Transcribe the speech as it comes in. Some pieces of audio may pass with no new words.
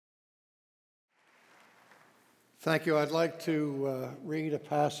Thank you. I'd like to read a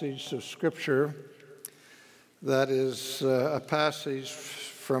passage of Scripture that is a passage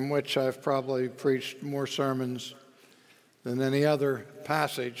from which I've probably preached more sermons than any other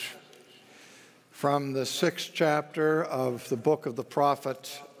passage, from the 6th chapter of the book of the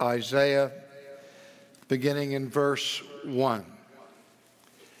prophet Isaiah, beginning in verse 1.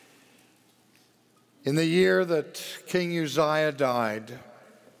 In the year that King Uzziah died,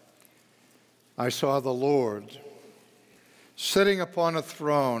 I saw the Lord sitting upon a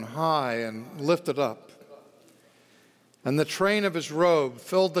throne high and lifted up, and the train of his robe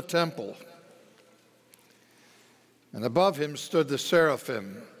filled the temple. And above him stood the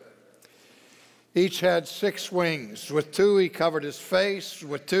seraphim. Each had 6 wings. With 2 he covered his face,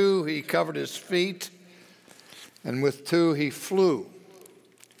 with 2 he covered his feet, and with 2 he flew.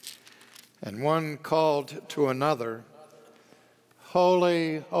 And one called to another,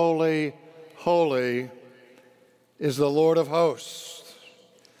 "Holy, holy, holy is the Lord of hosts.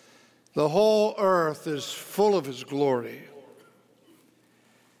 The whole earth is full of his glory."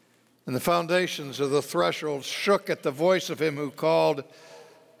 And the foundations of the threshold shook at the voice of him who called,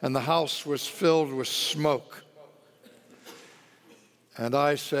 and the house was filled with smoke. And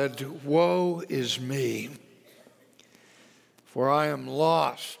I said, "Woe is me, for I am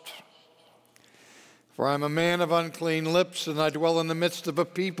lost. For I am a man of unclean lips, and I dwell in the midst of a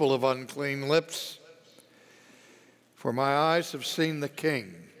people of unclean lips. For my eyes have seen the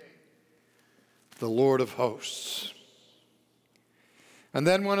King, the Lord of hosts." And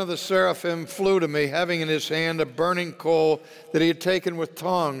then one of the seraphim flew to me, having in his hand a burning coal that he had taken with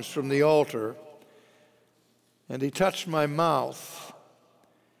tongs from the altar. And he touched my mouth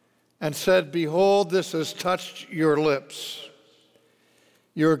and said, "Behold, this has touched your lips.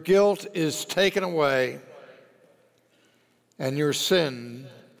 Your guilt is taken away, and your sin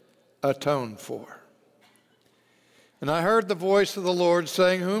atoned for." And I heard the voice of the Lord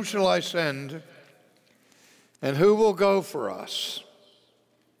saying, "Whom shall I send? And who will go for us?"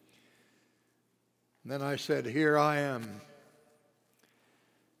 And then I said, "Here I am.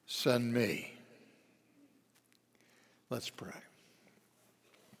 Send me." Let's pray.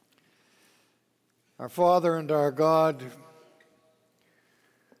 Our Father and our God,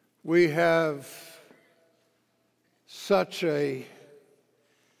 we have such a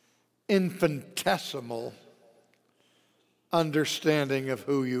infinitesimal understanding of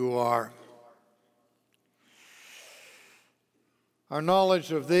who you are. Our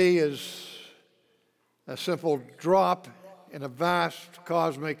knowledge of thee is a simple drop in a vast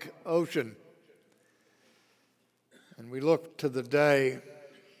cosmic ocean. And we look to the day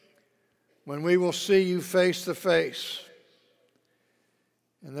when we will see you face to face,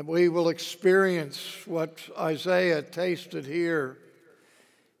 and that we will experience what Isaiah tasted here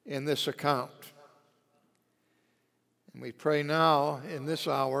in this account. And we pray now in this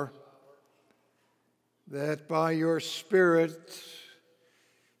hour that by your Spirit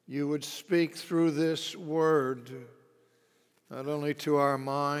you would speak through this word, not only to our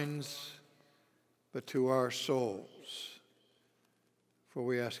minds, but to our souls. For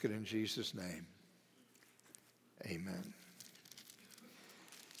we ask it in Jesus' name. Amen.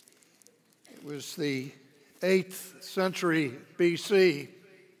 It was the 8th century BC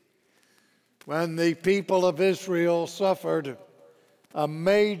when the people of Israel suffered a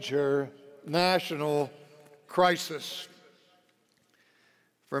major national crisis.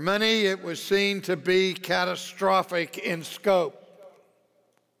 For many, it was seen to be catastrophic in scope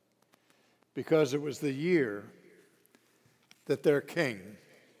because it was the year that their king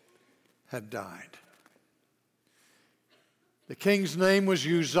had died. The king's name was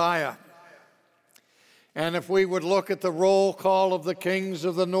Uzziah. And if we would look at the roll call of the kings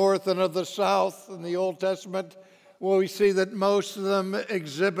of the north and of the south in the Old Testament, well, we see that most of them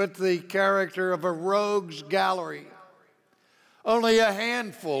exhibit the character of a rogues gallery. Only a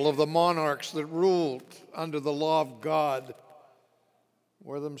handful of the monarchs that ruled under the law of God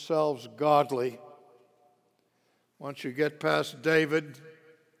were themselves godly. Once you get past David,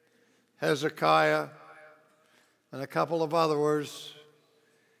 Hezekiah, and a couple of others,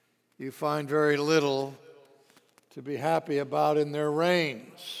 you find very little to be happy about in their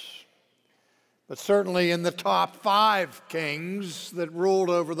reigns. But certainly in the top 5 kings that ruled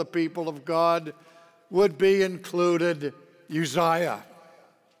over the people of God would be included Uzziah.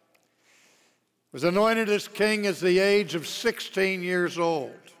 Was anointed as king at the age of 16 years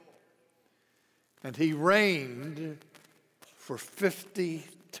old, and he reigned for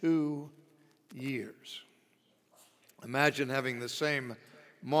 52 years. Imagine having the same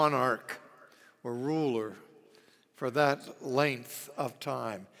monarch or ruler for that length of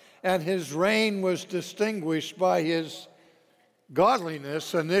time. And his reign was distinguished by his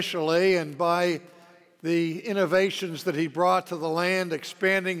godliness initially and by the innovations that he brought to the land,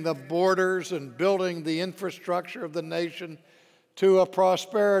 expanding the borders and building the infrastructure of the nation to a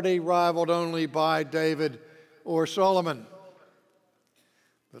prosperity rivaled only by David or Solomon.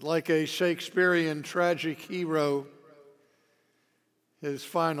 But like a Shakespearean tragic hero, his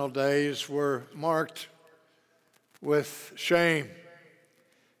final days were marked with shame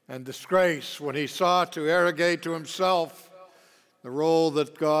and disgrace when he sought to arrogate to himself the role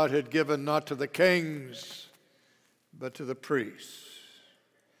that God had given not to the kings, but to the priests.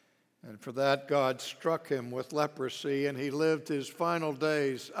 And for that, God struck him with leprosy, and he lived his final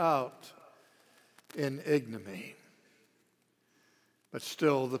days out in ignominy. But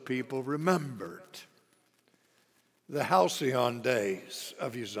still, the people remembered the halcyon days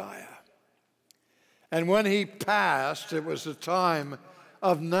of Uzziah. And when he passed, it was a time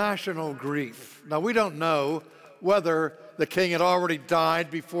of national grief. Now, we don't know whether the king had already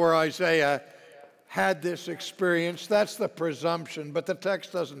died before Isaiah had this experience. That's the presumption, but the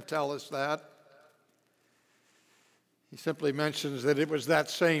text doesn't tell us that. He simply mentions that it was that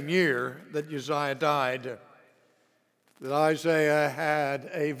same year that Uzziah died, that Isaiah had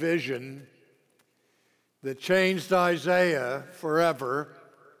a vision that changed Isaiah forever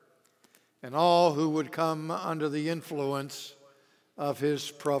and all who would come under the influence of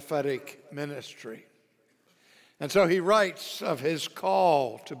his prophetic ministry. And so he writes of his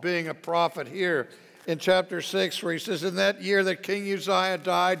call to being a prophet here in chapter 6, where he says, in that year that King Uzziah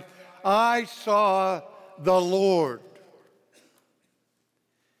died, I saw the Lord.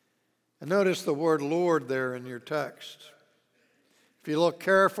 And notice the word Lord there in your text. If you look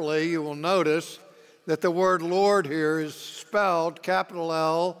carefully, you will notice that the word Lord here is spelled capital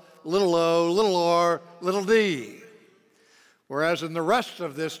L, little o, little r, little d. Whereas in the rest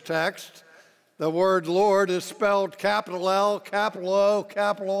of this text, the word Lord is spelled capital L, capital O,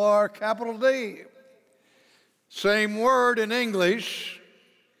 capital R, capital D. Same word in English,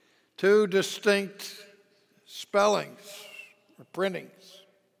 two distinct spellings or printings.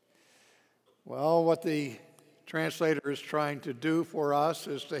 Well, what the translator is trying to do for us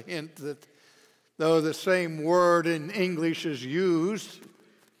is to hint that though the same word in English is used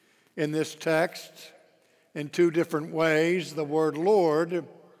in this text in two different ways, the word Lord,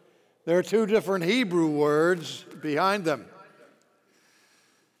 there are two different Hebrew words behind them.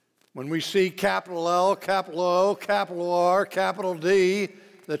 When we see capital L, capital O, capital R, capital D,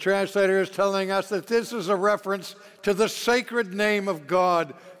 the translator is telling us that this is a reference to the sacred name of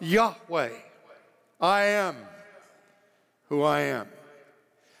God, Yahweh. I am who I am.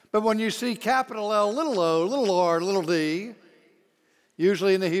 But when you see capital L, little o, little r, little d,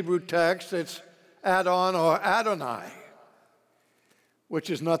 usually in the Hebrew text it's Adon or Adonai, which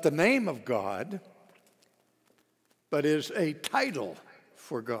is not the name of God, but is a title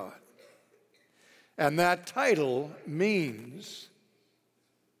for God. And that title means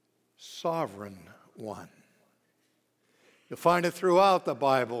sovereign one. You'll find it throughout the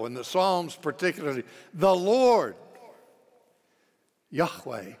Bible, in the Psalms particularly. The Lord,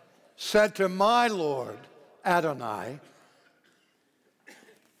 Yahweh, said to my Lord, Adonai,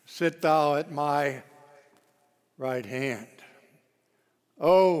 sit thou at my right hand.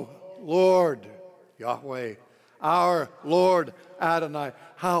 O Lord, Yahweh, our Lord Adonai,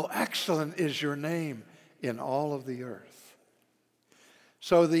 how excellent is your name in all of the earth.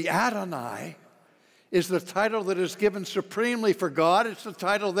 So the Adonai is the title that is given supremely for God. It's the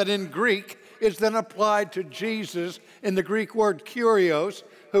title that in Greek is then applied to Jesus in the Greek word kurios,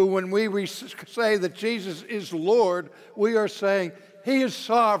 who when we say that Jesus is Lord, we are saying he is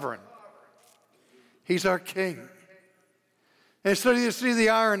sovereign. He's our king. And so you see the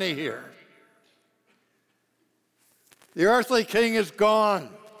irony here. The earthly king is gone.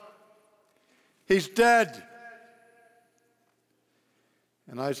 He's dead.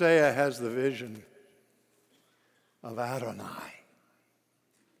 And Isaiah has the vision of Adonai,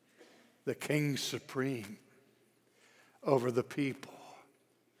 the king supreme over the people.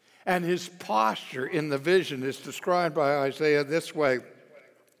 And his posture in the vision is described by Isaiah this way.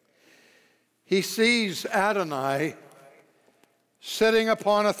 He sees Adonai sitting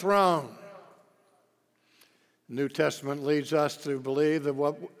upon a throne. The New Testament leads us to believe that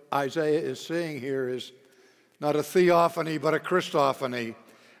what Isaiah is seeing here is not a theophany, but a Christophany,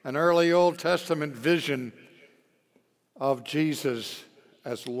 an early Old Testament vision of Jesus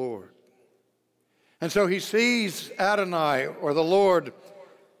as Lord. And so he sees Adonai, or the Lord,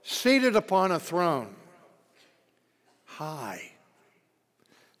 seated upon a throne, high,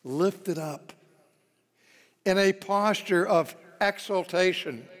 lifted up, in a posture of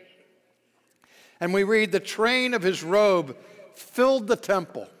exaltation. And we read, the train of his robe filled the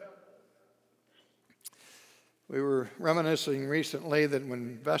temple. We were reminiscing recently that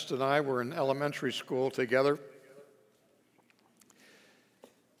when Vesta and I were in elementary school together,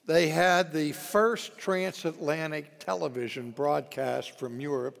 they had the first transatlantic television broadcast from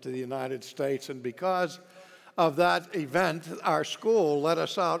Europe to the United States. And because of that event, our school let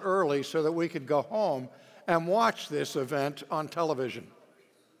us out early so that we could go home and watch this event on television.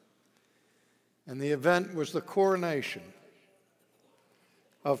 And the event was the coronation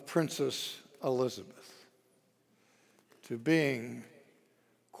of Princess Elizabeth to being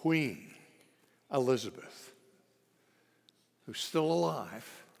Queen Elizabeth, who's still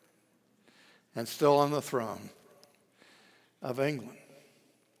alive and still on the throne of England.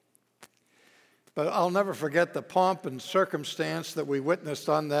 But I'll never forget the pomp and circumstance that we witnessed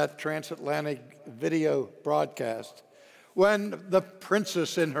on that transatlantic video broadcast when the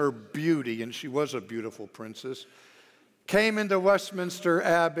princess in her beauty, and she was a beautiful princess, came into Westminster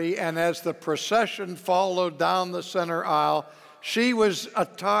Abbey, and as the procession followed down the center aisle, she was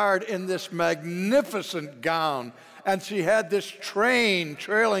attired in this magnificent gown, and she had this train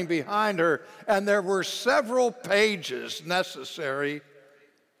trailing behind her, and there were several pages necessary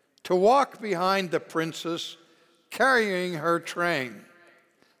to walk behind the princess carrying her train,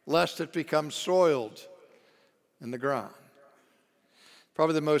 lest it become soiled in the ground.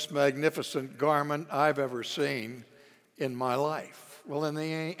 Probably the most magnificent garment I've ever seen in my life. Well, in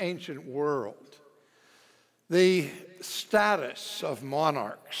the ancient world, the status of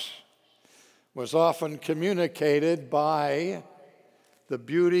monarchs was often communicated by the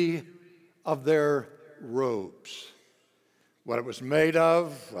beauty of their robes, what it was made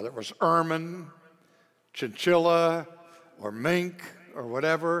of, whether it was ermine, chinchilla, or mink, or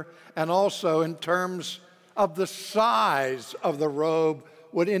whatever, and also in terms of the size of the robe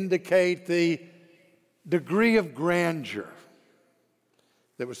would indicate the degree of grandeur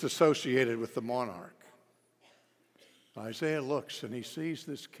that was associated with the monarch. Isaiah looks and he sees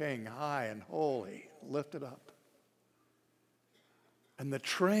this king high and holy, lifted up. And the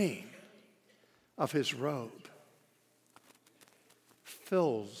train of his robe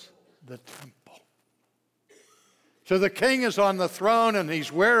fills the temple. So the king is on the throne and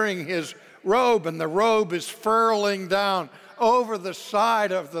he's wearing his robe, and the robe is furling down over the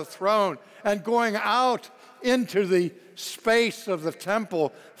side of the throne and going out into the space of the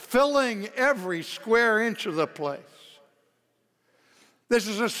temple, filling every square inch of the place. This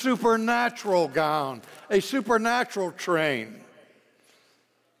is a supernatural gown, a supernatural train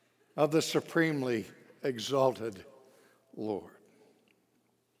of the supremely exalted Lord.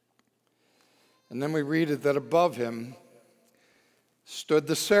 And then we read it that above him stood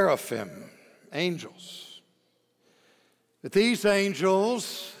the seraphim, angels. But these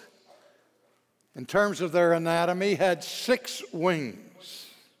angels, in terms of their anatomy, had 6 wings.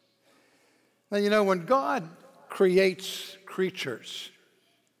 Now, you know, when God creates creatures,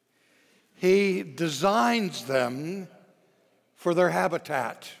 he designs them for their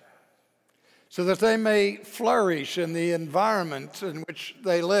habitat so that they may flourish in the environment in which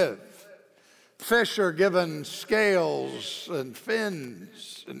they live. Fish are given scales and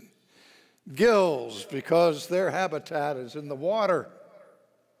fins and gills because their habitat is in the water.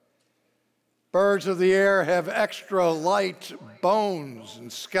 Birds of the air have extra light bones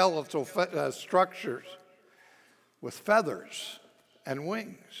and skeletal structures with feathers and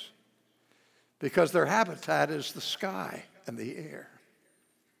wings because their habitat is the sky and the air.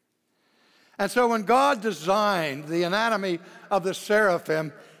 And so when God designed the anatomy of the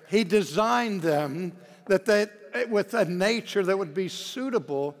seraphim, he designed them with a nature that would be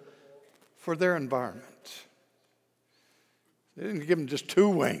suitable for their environment. They didn't give them just 2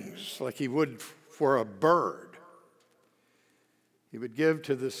 wings like he would for a bird. He would give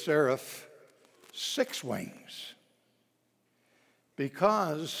to the seraph 6 wings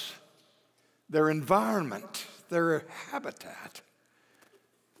because their environment, their habitat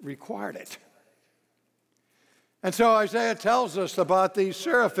required it. And so Isaiah tells us about these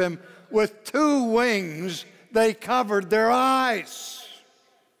seraphim. With 2 wings, they covered their eyes.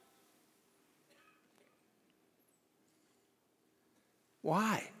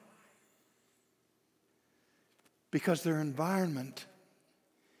 Why? Because their environment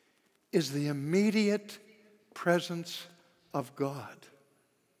is the immediate presence of God,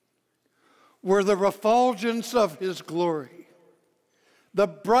 where the refulgence of his glory, the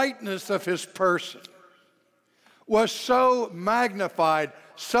brightness of his person, was so magnified,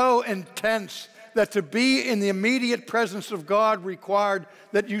 so intense, that to be in the immediate presence of God required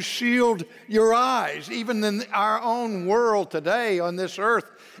that you shield your eyes. Even in our own world today on this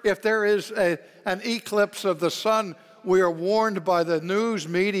earth, if there is an eclipse of the sun, we are warned by the news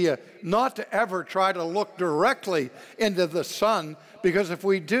media not to ever try to look directly into the sun, because if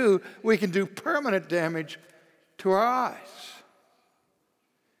we do, we can do permanent damage to our eyes.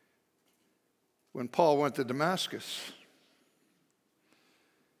 When Paul went to Damascus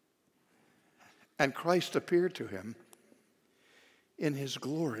and Christ appeared to him in his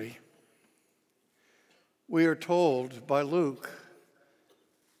glory, we are told by Luke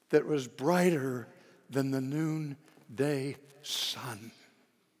that it was brighter than the noonday sun.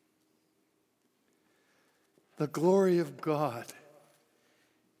 The glory of God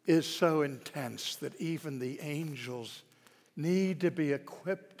is so intense that even the angels need to be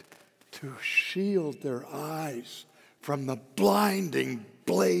equipped to shield their eyes from the blinding,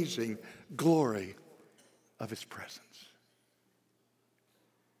 blazing glory of his presence.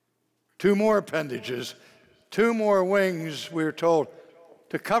 2 more appendages, 2 more wings, we're told,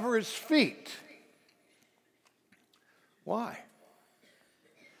 to cover his feet. Why?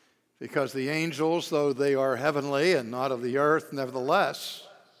 Because the angels, though they are heavenly and not of the earth, nevertheless,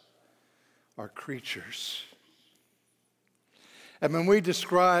 are creatures. And when we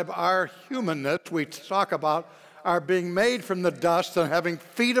describe our humanness, we talk about our being made from the dust and having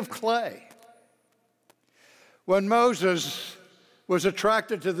feet of clay. When Moses was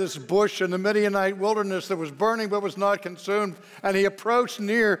attracted to this bush in the Midianite wilderness that was burning but was not consumed, and he approached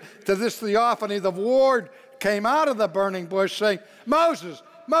near to this theophany, the Lord came out of the burning bush saying, Moses,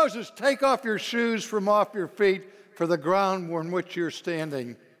 Moses, take off your shoes from off your feet, for the ground on which you're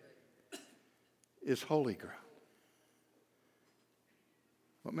standing is holy ground.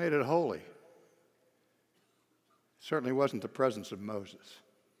 What made it holy? Certainly wasn't the presence of Moses,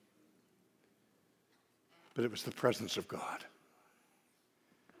 but it was the presence of God.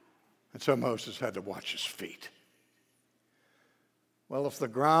 And so Moses had to watch his feet. Well, if the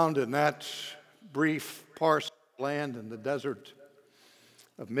ground in that brief parcel of land in the desert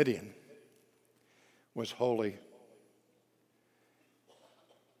of Midian was holy,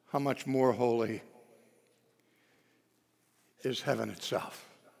 how much more holy is heaven itself,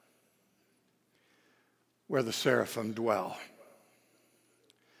 where the seraphim dwell,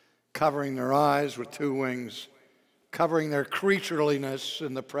 covering their eyes with 2 wings, covering their creatureliness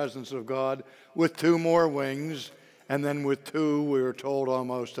in the presence of God with 2 more wings, and then with 2, we were told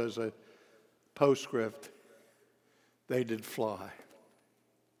almost as a postscript, they did fly.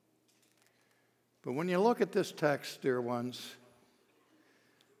 But when you look at this text, dear ones,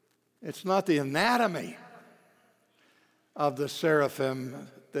 it's not the anatomy of the seraphim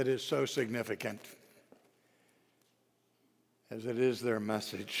that is so significant as it is their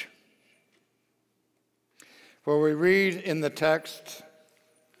message. For we read in the text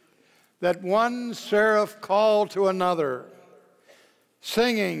that one seraph called to another,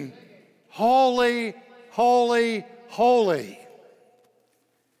 singing, Holy, holy, holy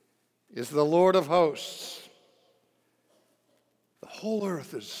is the Lord of hosts. The whole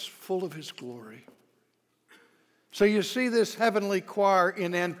earth is full of his glory. So you see this heavenly choir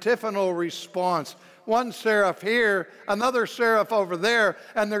in antiphonal response. One seraph here, another seraph over there,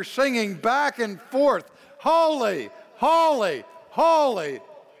 and they're singing back and forth, holy, holy, holy.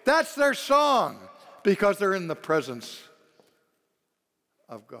 That's their song, because they're in the presence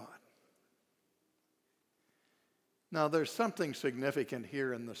of God. Now, there's something significant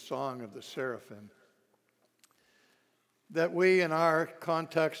here in the song of the seraphim that we, in our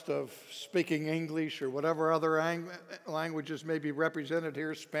context of speaking English or whatever other languages may be represented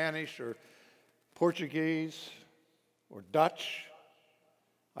here, Spanish or Portuguese or Dutch.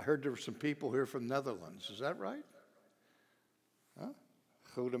 I heard there were some people here from Netherlands. Is that right? Huh?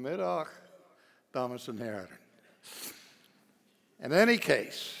 Goedemiddag, dames en heren. In any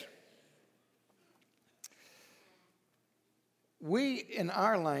case, we, in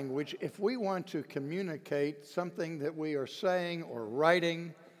our language, if we want to communicate something that we are saying or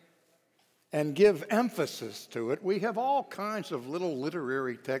writing and give emphasis to it, we have all kinds of little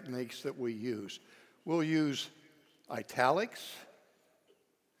literary techniques that we use. We'll use italics,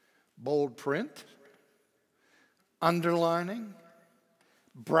 bold print, underlining,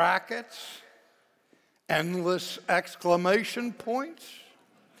 brackets, endless exclamation points,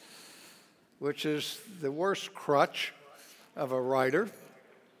 which is the worst crutch of a writer.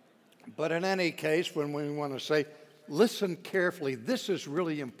 But in any case, when we want to say, listen carefully, this is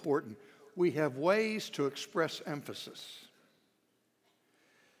really important, we have ways to express emphasis.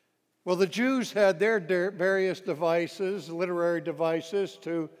 Well, the Jews had their various devices, literary devices,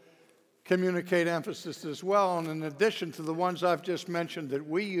 to communicate emphasis as well. And in addition to the ones I've just mentioned that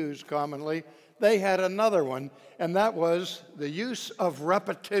we use commonly, they had another one, and that was the use of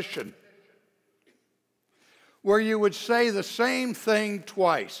repetition, where you would say the same thing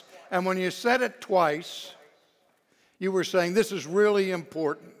twice. And when you said it twice, you were saying, this is really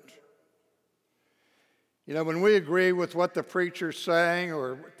important. You know, when we agree with what the preacher's saying,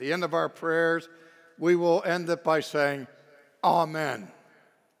 or at the end of our prayers, we will end it by saying, Amen.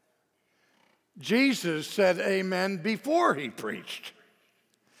 Jesus said amen before he preached.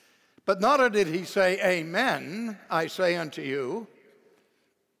 But not only did he say, Amen, I say unto you,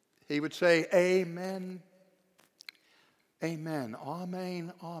 he would say, Amen, Amen,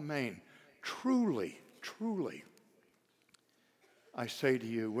 Amen, Amen. Truly, truly, I say to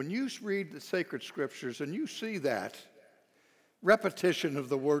you, when you read the sacred scriptures and you see that repetition of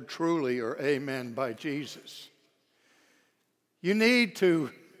the word truly or amen by Jesus, you need to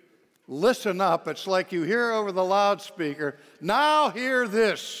listen up. It's like you hear over the loudspeaker, now hear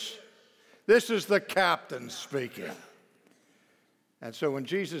this. This is the captain speaking. And so when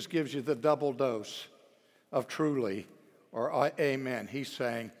Jesus gives you the double dose of truly or amen, he's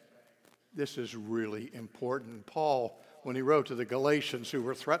saying, this is really important. Paul, when he wrote to the Galatians who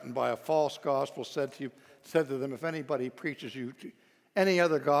were threatened by a false gospel, said to them, if anybody preaches you any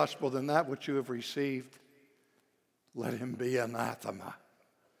other gospel than that which you have received, let him be anathema.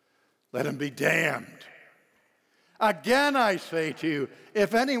 Let him be damned. Again, I say to you,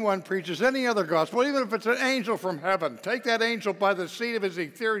 if anyone preaches any other gospel, even if it's an angel from heaven, take that angel by the seat of his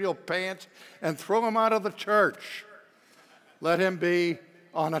ethereal pants and throw him out of the church. Let him be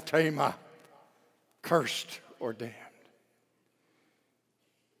anathema, cursed or damned.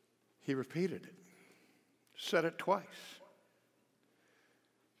 He repeated it, said it twice.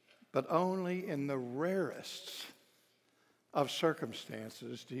 But only in the rarest of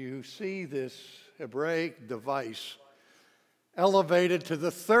circumstances do you see this Hebraic device elevated to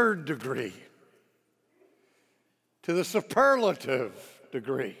the third degree, to the superlative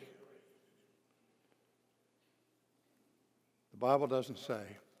degree. The Bible doesn't say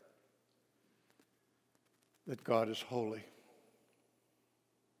that God is holy.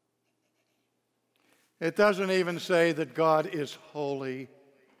 It doesn't even say that God is holy,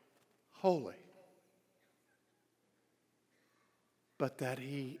 holy, but that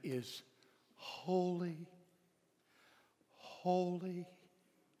he is holy, holy,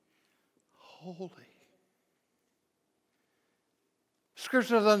 holy.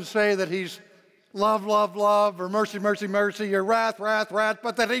 Scripture doesn't say that he's love, love, love, or mercy, mercy, mercy, or wrath, wrath, wrath,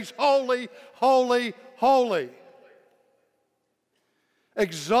 but that he's holy, holy, holy.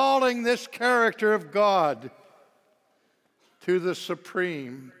 Exalting this character of God to the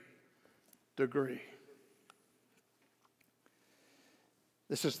supreme degree.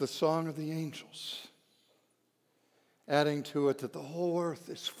 This is the song of the angels, adding to it that the whole earth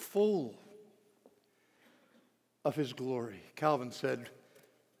is full of his glory. Calvin said,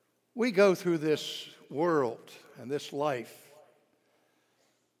 we go through this world and this life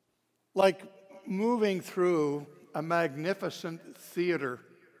like moving through a magnificent theater,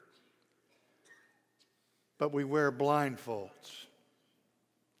 but we wear blindfolds.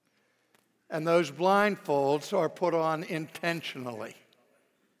 And those blindfolds are put on intentionally,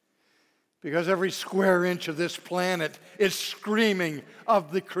 because every square inch of this planet is screaming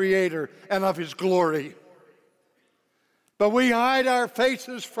of the Creator and of his glory. But we hide our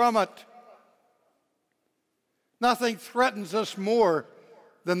faces from it. Nothing threatens us more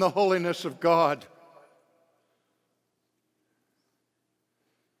than the holiness of God.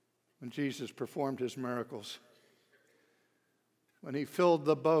 When Jesus performed his miracles, when he filled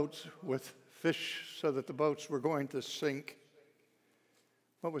the boats with fish so that the boats were going to sink,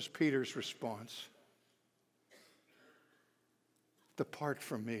 what was Peter's response? Depart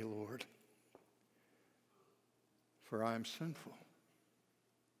from me, Lord, for I am sinful.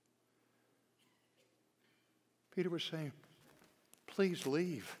 Peter was saying, please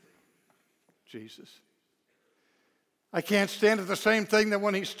leave, Jesus. I can't stand at the same thing that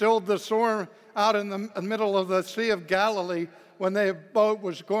when he stilled the storm out in the middle of the Sea of Galilee, when the boat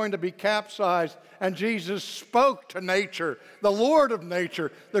was going to be capsized, and Jesus spoke to nature, the Lord of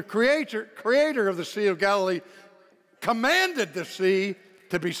nature, the creator of the Sea of Galilee, commanded the sea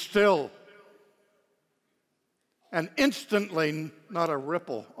to be still. And instantly, not a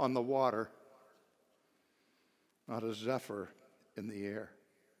ripple on the water, not a zephyr in the air.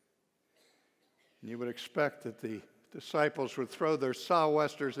 And you would expect that the disciples would throw their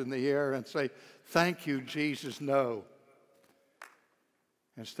sou'westers in the air and say, thank you, Jesus, no.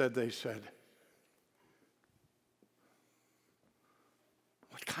 Instead, they said,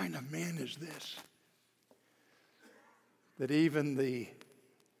 what kind kind of man is this? That even the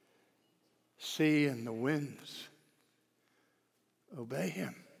sea and the winds obey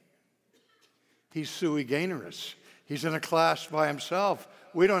him. He's sui generis. He's in a class by himself.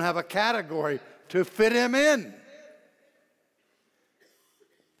 We don't have a category to fit him in.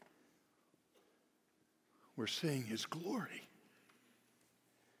 We're seeing his glory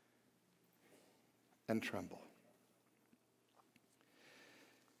and tremble.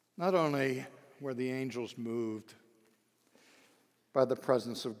 Not only were the angels moved by the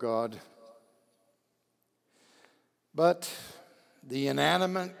presence of God, but the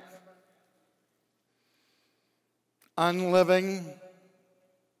inanimate, unliving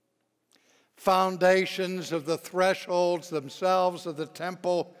foundations of the thresholds themselves of the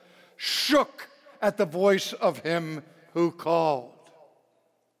temple shook at the voice of him who called.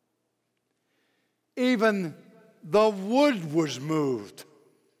 Even the wood was moved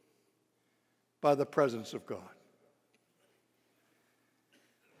by the presence of God.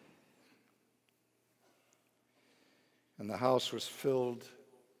 And the house was filled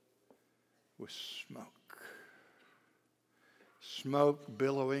with smoke. Smoke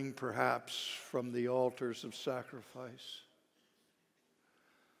billowing perhaps from the altars of sacrifice,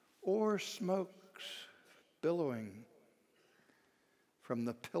 or smokes billowing from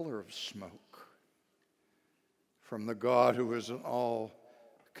the pillar of smoke, from the God who is an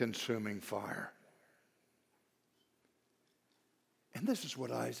all-consuming fire. And this is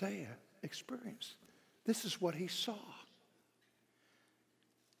what Isaiah experienced. This is what he saw.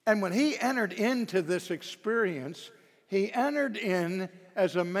 And when he entered into this experience, he entered in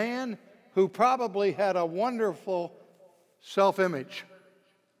as a man who probably had a wonderful self-image,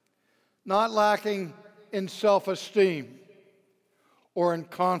 not lacking in self-esteem or in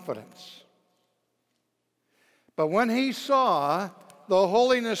confidence. But when he saw the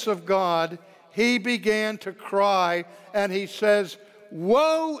holiness of God, he began to cry, and he says,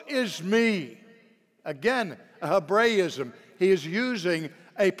 "Woe is me." Again, a Hebraism. He is using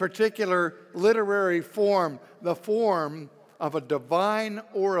a particular literary form, the form of a divine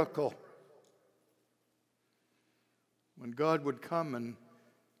oracle. When God would come and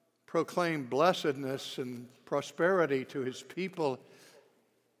proclaim blessedness and prosperity to his people,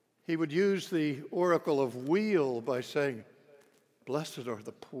 he would use the oracle of weal by saying, "Blessed are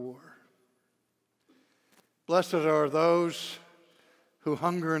the poor. Blessed are those who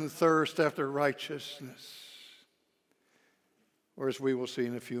hunger and thirst after righteousness." Or as we will see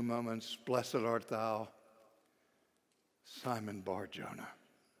in a few moments, "Blessed art thou, Simon Bar-Jonah."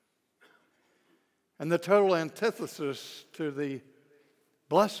 And the total antithesis to the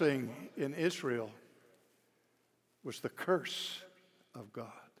blessing in Israel was the curse of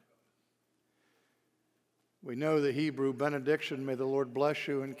God. We know the Hebrew benediction, "May the Lord bless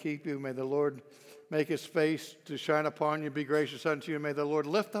you and keep you. May the Lord make his face to shine upon you, be gracious unto you. May the Lord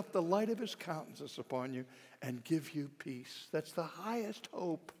lift up the light of his countenance upon you and give you peace." That's the highest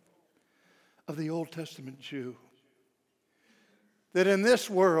hope of the Old Testament Jew. That in this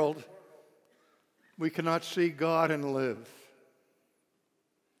world, we cannot see God and live.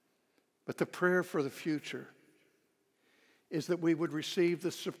 But the prayer for the future is that we would receive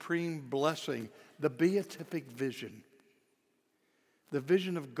the supreme blessing, the beatific vision, the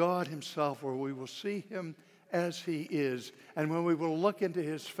vision of God himself, where we will see him as he is, and when we will look into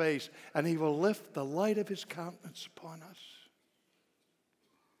his face, and he will lift the light of his countenance upon us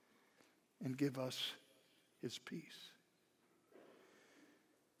and give us his peace.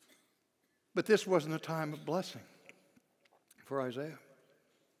 But this wasn't a time of blessing for Isaiah.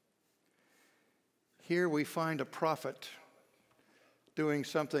 Here we find a prophet doing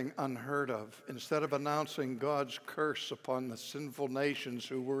something unheard of. Instead of announcing God's curse upon the sinful nations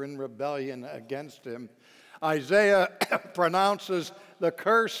who were in rebellion against him, Isaiah pronounces the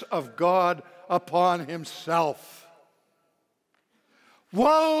curse of God upon himself.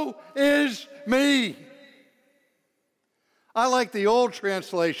 "Woe is me!" I like the old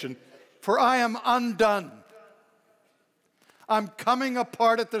translation, "For I am undone. I'm coming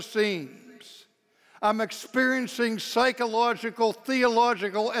apart at the seams. I'm experiencing psychological,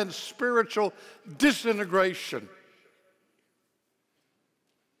 theological, and spiritual disintegration."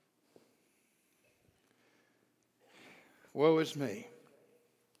 Woe is me.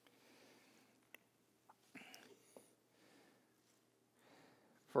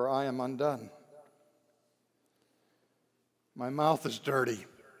 For I am undone. My mouth is dirty.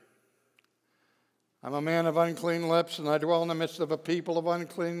 I'm a man of unclean lips, and I dwell in the midst of a people of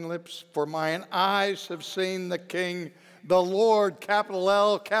unclean lips. For mine eyes have seen the King, the Lord, capital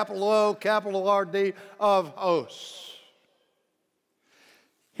L, capital O, capital RD, of hosts.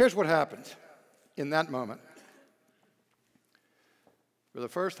 Here's what happened in that moment. For the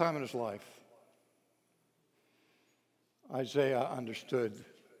first time in his life, Isaiah understood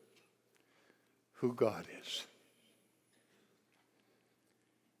who God is.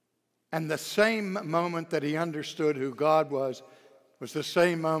 And the same moment that he understood who God was the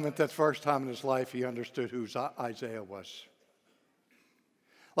same moment that first time in his life he understood who Isaiah was.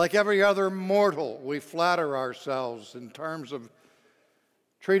 Like every other mortal, we flatter ourselves in terms of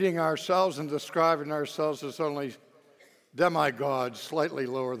treating ourselves and describing ourselves as only demigods, slightly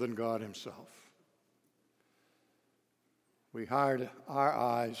lower than God himself. We hide our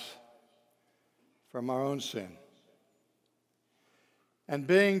eyes from our own sin. And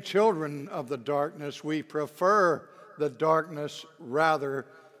being children of the darkness, we prefer the darkness rather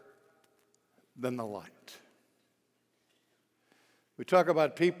than the light. We talk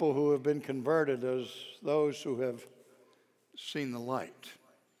about people who have been converted as those who have seen the light.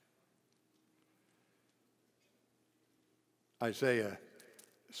 Isaiah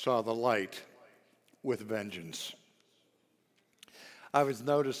saw the light with vengeance. I was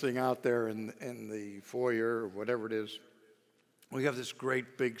noticing out there in the foyer, or whatever it is, we have this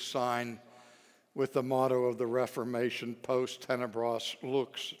great big sign with the motto of the Reformation, Post Tenebras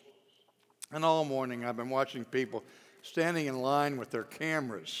Lux. And all morning I've been watching people standing in line with their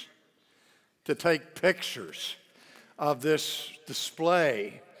cameras to take pictures of this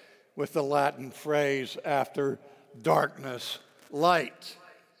display with the Latin phrase, after darkness, light.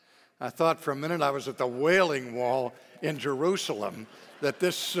 I thought for a minute I was at the Wailing Wall in Jerusalem, that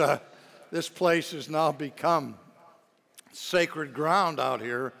this place has now become sacred ground out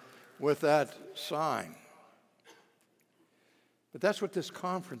here with that sign. But that's what this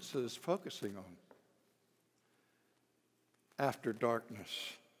conference is focusing on. After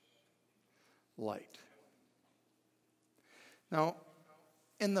darkness, light. Now,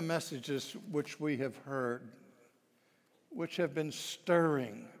 in the messages which we have heard, which have been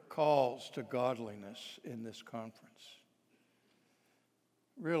stirring calls to godliness in this conference,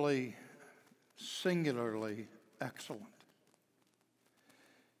 really singularly excellent.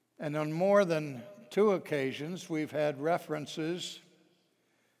 And on more than 2 occasions, we've had references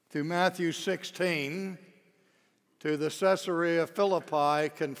to Matthew 16, to the Caesarea Philippi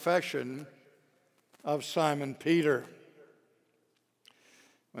confession of Simon Peter.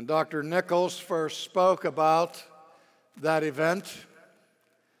 When Dr. Nichols first spoke about that event,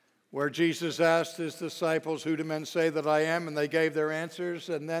 where Jesus asked his disciples, "Who do men say that I am?" and they gave their answers,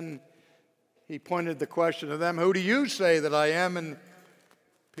 and then he pointed the question to them, "Who do you say that I am?" And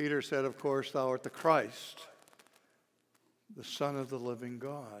Peter said, "Of course, thou art the Christ, the Son of the living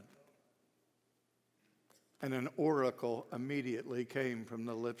God." And an oracle immediately came from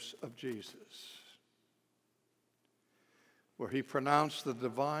the lips of Jesus, where he pronounced the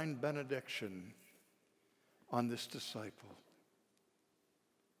divine benediction on this disciple.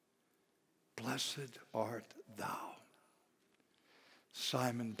 "Blessed art thou,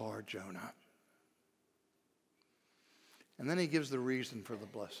 Simon Bar-Jonah." And then he gives the reason for the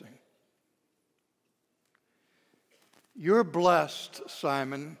blessing. "You're blessed,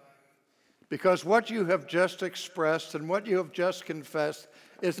 Simon, because what you have just expressed and what you have just confessed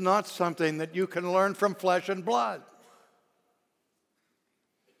is not something that you can learn from flesh and blood.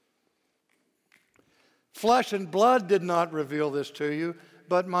 Flesh and blood did not reveal this to you,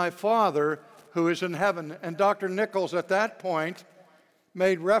 but my Father who is in heaven." And Dr. Nichols at that point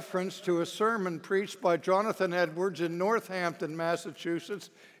made reference to a sermon preached by Jonathan Edwards in Northampton,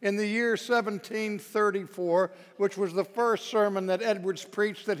 Massachusetts, in the year 1734, which was the first sermon that Edwards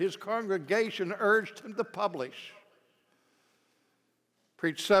preached that his congregation urged him to publish.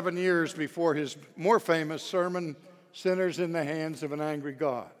 Preached 7 years before his more famous sermon, "Sinners in the Hands of an Angry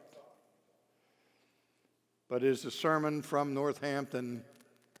God." But is a sermon from Northampton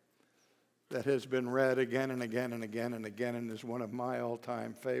that has been read again and again and again and again, and is one of my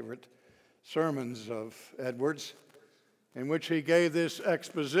all-time favorite sermons of Edwards, in which he gave this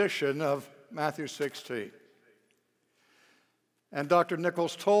exposition of Matthew 16. And Dr.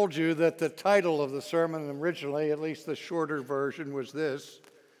 Nichols told you that the title of the sermon originally, at least the shorter version, was this: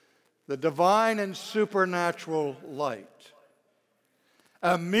 "The Divine and Supernatural Light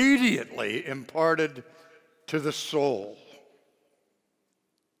immediately imparted to the soul."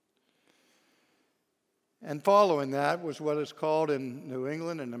 And following that was what is called in New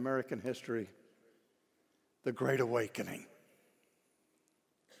England and American history the Great Awakening,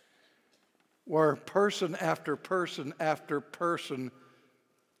 where person after person after person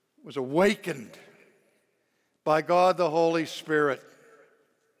was awakened by God the Holy Spirit.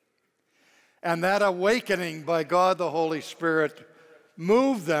 And that awakening by God the Holy Spirit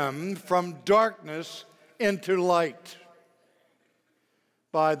move them from darkness into light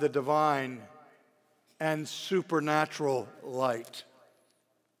by the divine and supernatural light.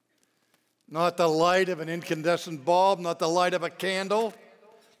 Not the light of an incandescent bulb, not the light of a candle,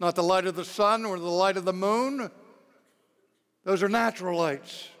 not the light of the sun or the light of the moon. Those are natural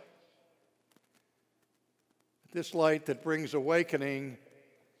lights. This light that brings awakening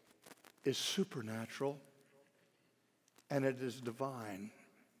is supernatural, and it is divine.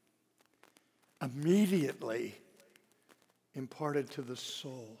 Immediately imparted to the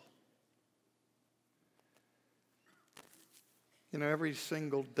soul. You know, every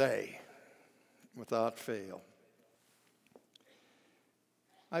single day, without fail,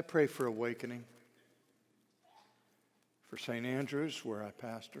 I pray for awakening for St. Andrews, where I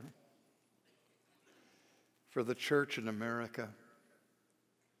pastor, for the church in America,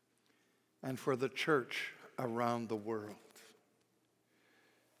 and for the church around the world.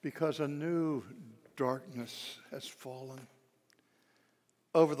 Because a new darkness has fallen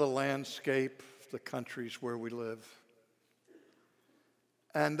over the landscape of the countries where we live.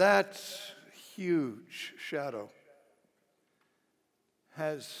 And that huge shadow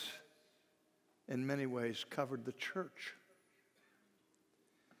has, in many ways, covered the church.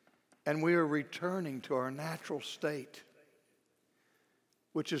 And we are returning to our natural state,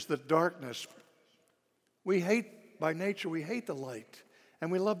 which is the darkness. By nature, we hate the light.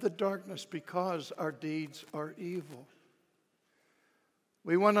 And we love the darkness because our deeds are evil.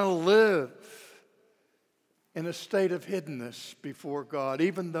 We want to live in a state of hiddenness before God,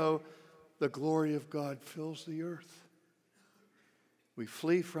 even though the glory of God fills the earth. We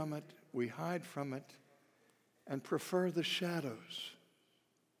flee from it, we hide from it, and prefer the shadows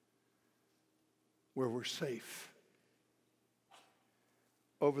where we're safe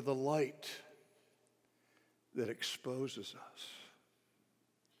over the light that exposes us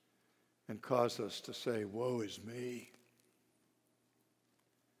and causes us to say, woe is me.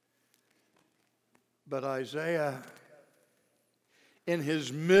 But Isaiah, in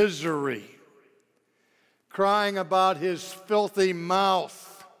his misery, crying about his filthy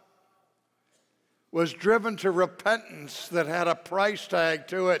mouth, was driven to repentance that had a price tag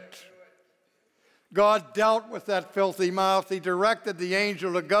to it. God dealt with that filthy mouth. He directed the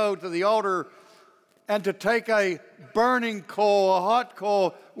angel to go to the altar and to take a burning coal, a hot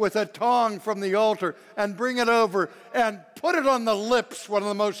coal, with a tongue from the altar and bring it over and put it on the lips, one of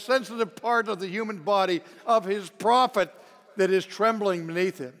the most sensitive parts of the human body of his prophet that is trembling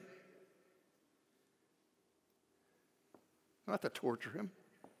beneath him. Not to torture him,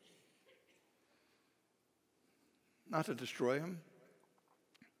 not to destroy him,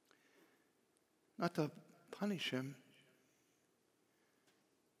 not to punish him,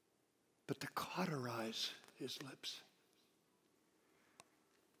 but to cauterize his lips,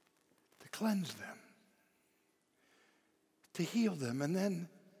 to cleanse them, to heal them. And then,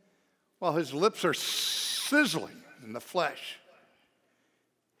 while his lips are sizzling in the flesh,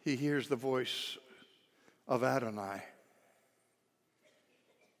 he hears the voice of Adonai.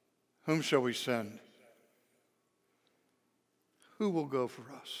 Whom shall we send? Who will go for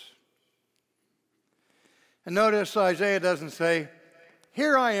us? And notice Isaiah doesn't say,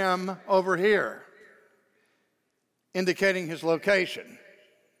 here I am over here, indicating his location.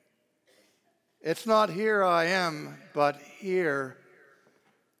 It's not here I am, but here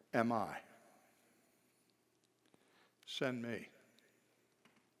am I. Send me.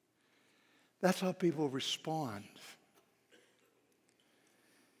 That's how people respond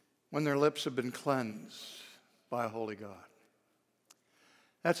when their lips have been cleansed by a holy God.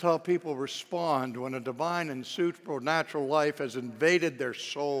 That's how people respond when a divine and supernatural life has invaded their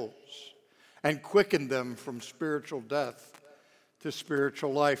souls and quickened them from spiritual death to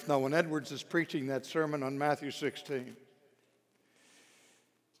spiritual life. Now, when Edwards is preaching that sermon on Matthew 16,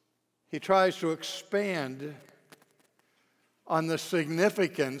 he tries to expand on the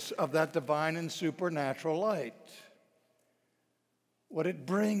significance of that divine and supernatural light, what it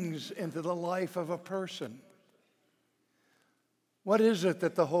brings into the life of a person. What is it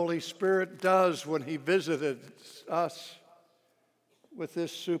that the Holy Spirit does when he visited us with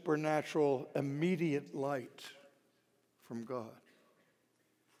this supernatural, immediate light from God?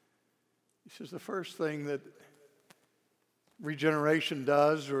 He says the first thing that regeneration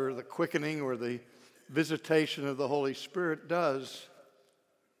does, or the quickening or the visitation of the Holy Spirit does,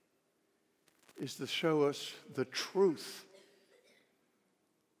 is to show us the truth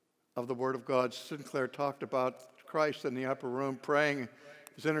of the Word of God. Sinclair talked about Christ in the upper room praying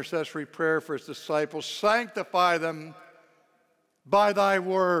his intercessory prayer for his disciples. Sanctify them by thy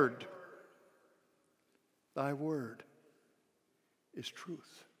word. Thy word is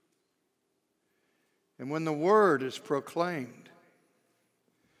truth. And when the word is proclaimed,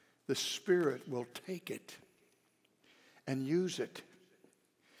 the Spirit will take it and use it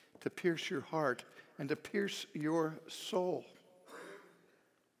to pierce your heart and to pierce your soul,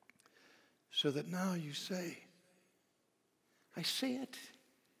 so that now you say, I see it.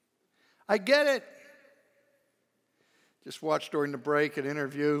 I get it. Just watched during the break an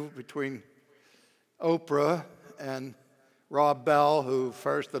interview between Oprah and Rob Bell, who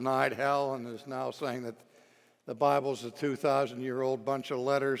first denied hell and is now saying that the Bible's a 2,000-year-old bunch of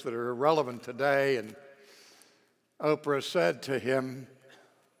letters that are irrelevant today. And Oprah said to him,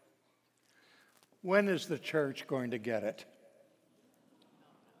 when is the church going to get it?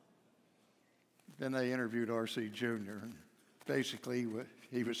 Then they interviewed R.C. Jr. And basically what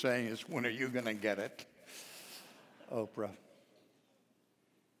he was saying is, when are you going to get it, Oprah?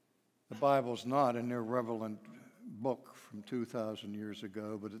 The Bible's not an irrelevant book from 2,000 years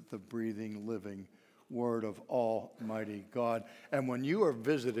ago, but it's the breathing, living Word of Almighty God. And when you are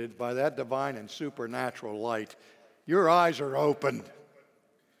visited by that divine and supernatural light, your eyes are opened.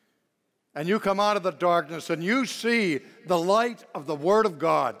 And you come out of the darkness and you see the light of the Word of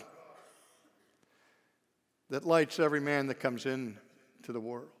God that lights every man that comes in to the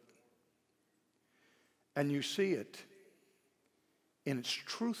world. And you see it in its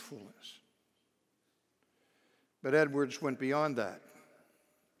truthfulness. But Edwards went beyond that.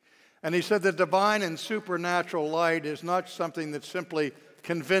 And he said the divine and supernatural light is not something that simply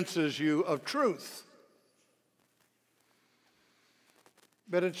convinces you of truth,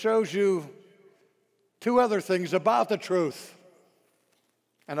 but it shows you two other things about the truth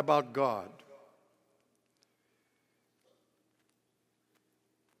and about God.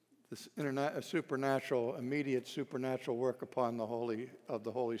 This supernatural, immediate supernatural work upon the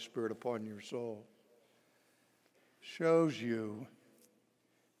Holy Spirit upon your soul shows you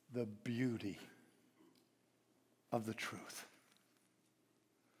the beauty of the truth.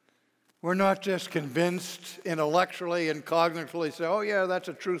 We're not just convinced intellectually and cognitively, say, oh yeah, that's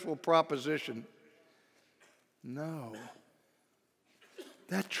a truthful proposition. No.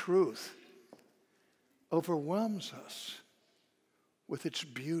 That truth overwhelms us with its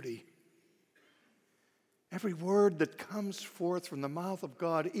beauty. Every word that comes forth from the mouth of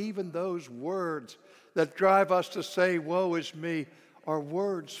God, even those words that drive us to say, woe is me, are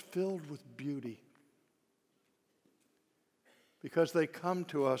words filled with beauty, because they come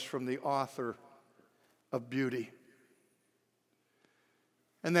to us from the author of beauty.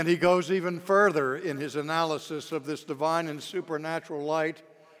 And then he goes even further in his analysis of this divine and supernatural light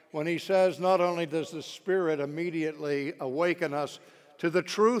when he says not only does the Spirit immediately awaken us to the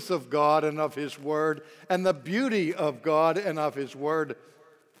truth of God and of His Word and the beauty of God and of His Word,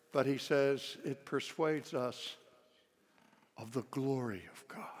 but he says it persuades us of the glory of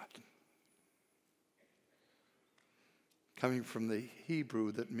God. Coming from the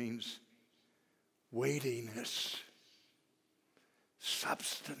Hebrew, that means weightiness,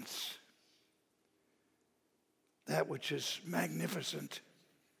 substance, that which is magnificent,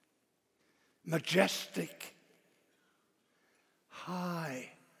 majestic, high,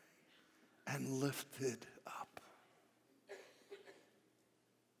 and lifted up.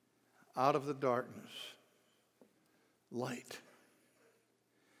 Out of the darkness, light,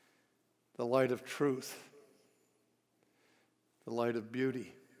 the light of truth, the light of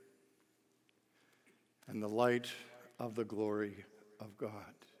beauty, and the light of the glory of God,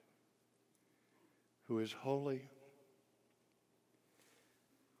 who is holy,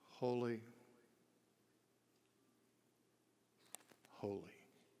 holy, holy.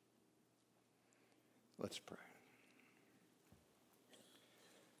 Let's pray.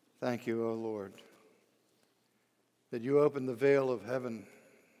 Thank you, O Lord, that you opened the veil of heaven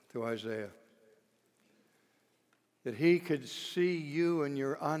to Isaiah, that he could see you in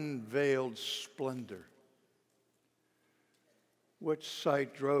your unveiled splendor, which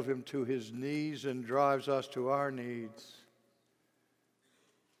sight drove him to his knees and drives us to our needs,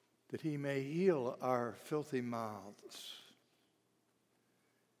 that he may heal our filthy mouths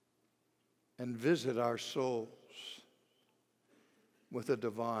and visit our souls with a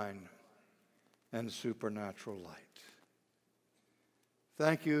divine and supernatural light.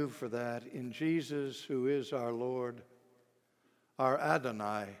 Thank you for that in Jesus, who is our Lord, our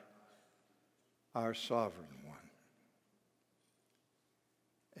Adonai, our sovereign.